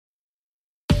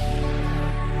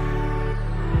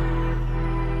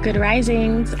Good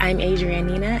risings. I'm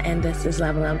Adrianina, and this is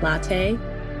Level Up Latte.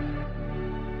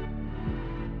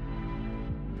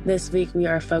 This week, we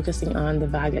are focusing on the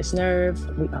vagus nerve.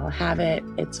 We all have it.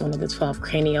 It's one of the 12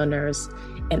 cranial nerves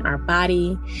in our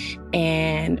body.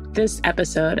 And this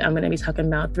episode, I'm going to be talking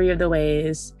about 3 of the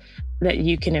ways that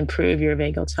you can improve your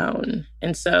vagal tone.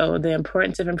 And so the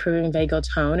importance of improving vagal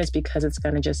tone is because it's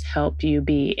going to just help you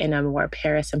be in a more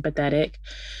parasympathetic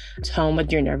tone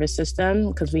with your nervous system,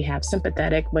 because we have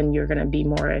sympathetic when you're going to be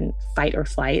more in fight or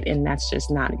flight, and that's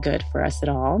just not good for us at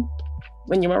all.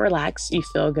 When you're more relaxed, you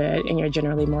feel good and you're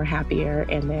generally more happier,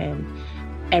 and then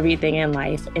everything in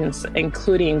life,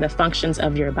 including the functions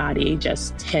of your body,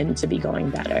 just tend to be going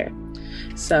better.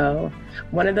 So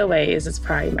one of the ways is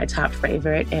probably my top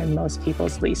favorite and most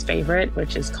people's least favorite,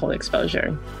 which is cold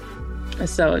exposure.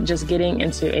 So just getting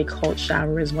into a cold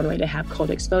shower is one way to have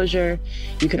cold exposure.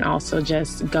 You can also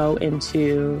just go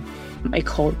into a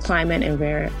cold climate and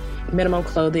wear minimal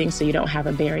clothing so you don't have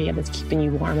a barrier that's keeping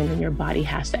you warm, and then your body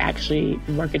has to actually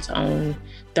work its own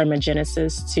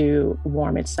thermogenesis to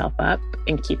warm itself up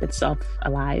and keep itself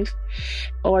alive.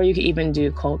 Or you can even do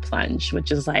cold plunge,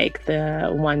 which is like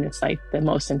the one that's like the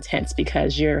most intense,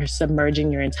 because you're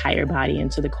submerging your entire body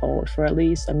into the cold for at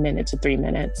least 1 minute to 3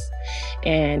 minutes.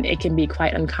 And it can be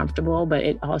quite uncomfortable, but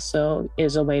it also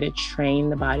is a way to train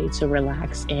the body to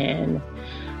relax in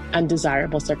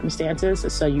undesirable circumstances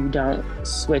so you don't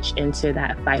switch into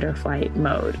that fight or flight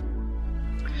mode.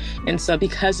 And so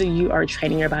because you are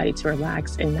training your body to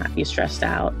relax and not be stressed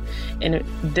out, and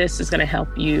this is going to help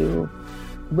you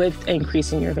with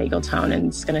increasing your vagal tone, and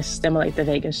it's going to stimulate the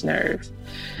vagus nerve.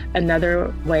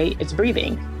 Another way is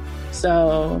breathing.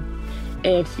 So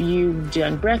if you've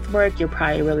done breath work, you're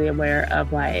probably really aware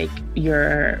of like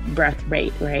your breath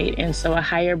rate, right? And so a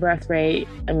higher breath rate,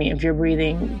 if you're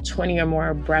breathing 20 or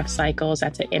more breath cycles,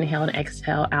 that's an inhale and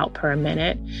exhale out per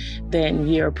minute, then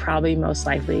you're probably most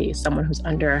likely someone who's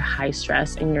under high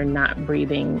stress and you're not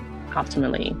breathing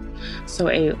optimally. So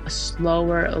a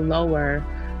slower, lower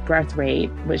breath rate,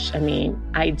 which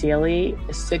ideally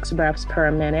 6 breaths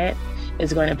per minute,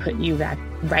 is going to put you back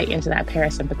right into that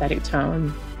parasympathetic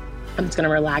tone. It's going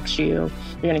to relax you.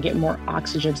 You're going to get more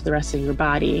oxygen to the rest of your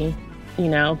body,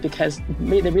 because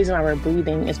the reason why we're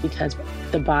breathing is because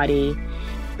the body,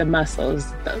 the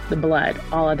muscles, the blood,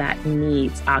 all of that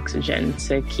needs oxygen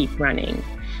to keep running.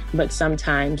 But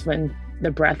sometimes when the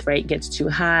breath rate gets too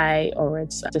high or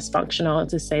it's dysfunctional,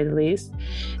 to say the least,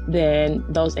 then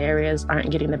those areas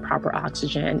aren't getting the proper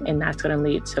oxygen, and that's going to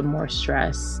lead to more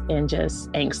stress and just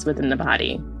angst within the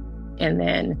body. And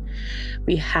then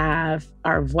we have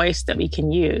our voice that we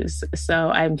can use. So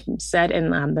I said in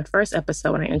the first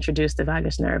episode when I introduced the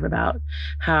vagus nerve about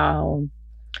how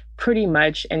pretty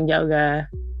much in yoga,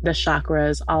 the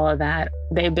chakras, all of that,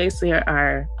 they basically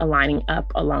are aligning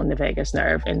up along the vagus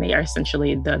nerve, and they are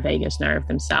essentially the vagus nerve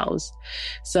themselves.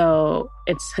 So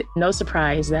it's no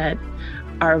surprise that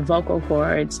our vocal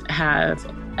cords have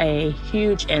a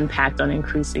huge impact on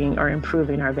increasing or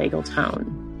improving our vagal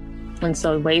tone. And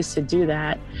so ways to do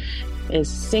that is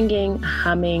singing,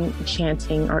 humming,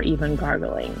 chanting, or even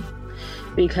gargling.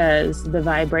 Because the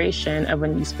vibration of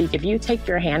when you speak, if you take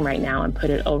your hand right now and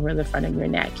put it over the front of your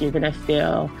neck, you're going to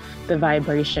feel the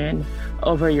vibration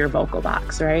over your vocal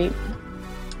box, right?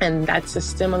 And that's a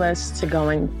stimulus to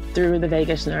going through the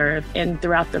vagus nerve and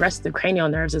throughout the rest of the cranial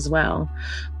nerves as well.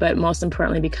 But most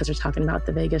importantly, because we're talking about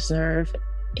the vagus nerve,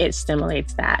 it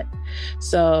stimulates that.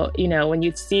 So, when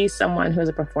you see someone who's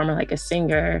a performer, like a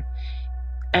singer,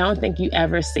 I don't think you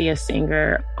ever see a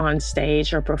singer on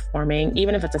stage or performing,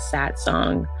 even if it's a sad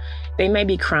song. They may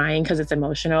be crying because it's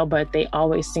emotional, but they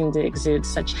always seem to exude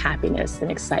such happiness and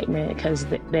excitement because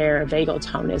their vagal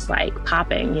tone is like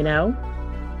popping,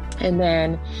 And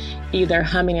then either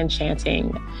humming and chanting.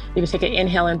 You can take an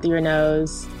inhale in through your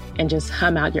nose and just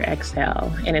hum out your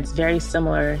exhale. And it's very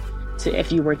similar to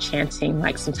if you were chanting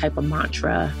like some type of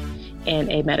mantra in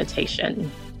a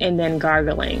meditation. And then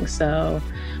gargling. So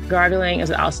gargling is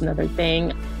also another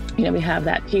thing. We have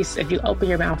that piece. If you open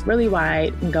your mouth really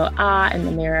wide and go ah in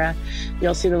the mirror,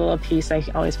 you'll see the little piece, I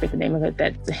always forget the name of it,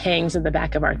 that hangs at the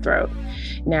back of our throat.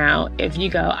 Now, if you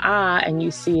go ah and you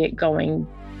see it going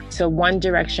to one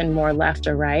direction more left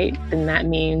or right, then that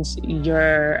means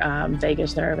your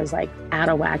vagus nerve is like out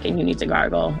of whack and you need to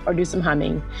gargle or do some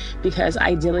humming, because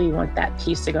ideally you want that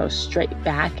piece to go straight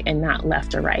back and not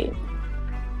left or right.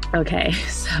 Okay,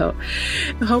 so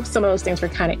I hope some of those things were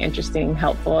kind of interesting and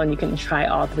helpful, and you can try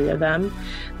all 3 of them.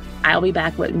 I'll be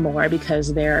back with more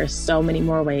because there are so many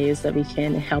more ways that we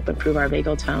can help improve our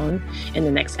vagal tone in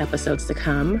the next episodes to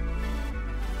come.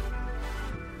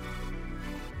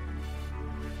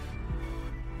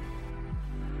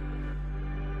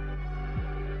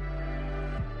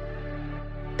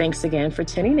 Thanks again for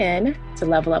tuning in to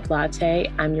Level Up Latte.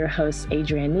 I'm your host,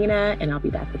 Adrienne Nina, and I'll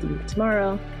be back with you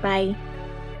tomorrow. Bye.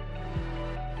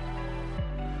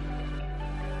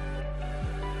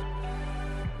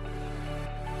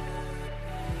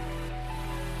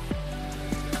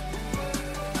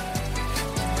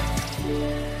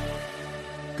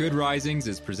 Good Risings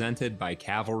is presented by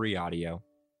Cavalry Audio.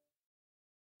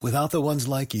 Without the ones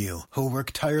like you, who work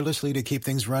tirelessly to keep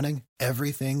things running,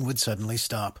 everything would suddenly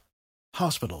stop.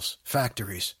 Hospitals,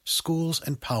 factories, schools,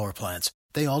 and power plants,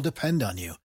 they all depend on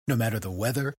you. No matter the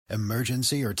weather,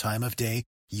 emergency, or time of day,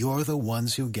 you're the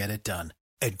ones who get it done.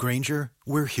 At Grainger,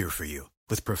 we're here for you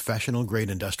with professional-grade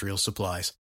industrial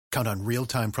supplies. Count on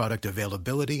real-time product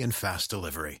availability and fast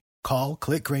delivery. Call,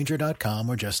 click Grainger.com,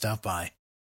 or just stop by.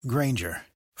 Grainger,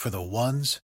 for the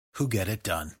ones who get it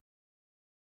done.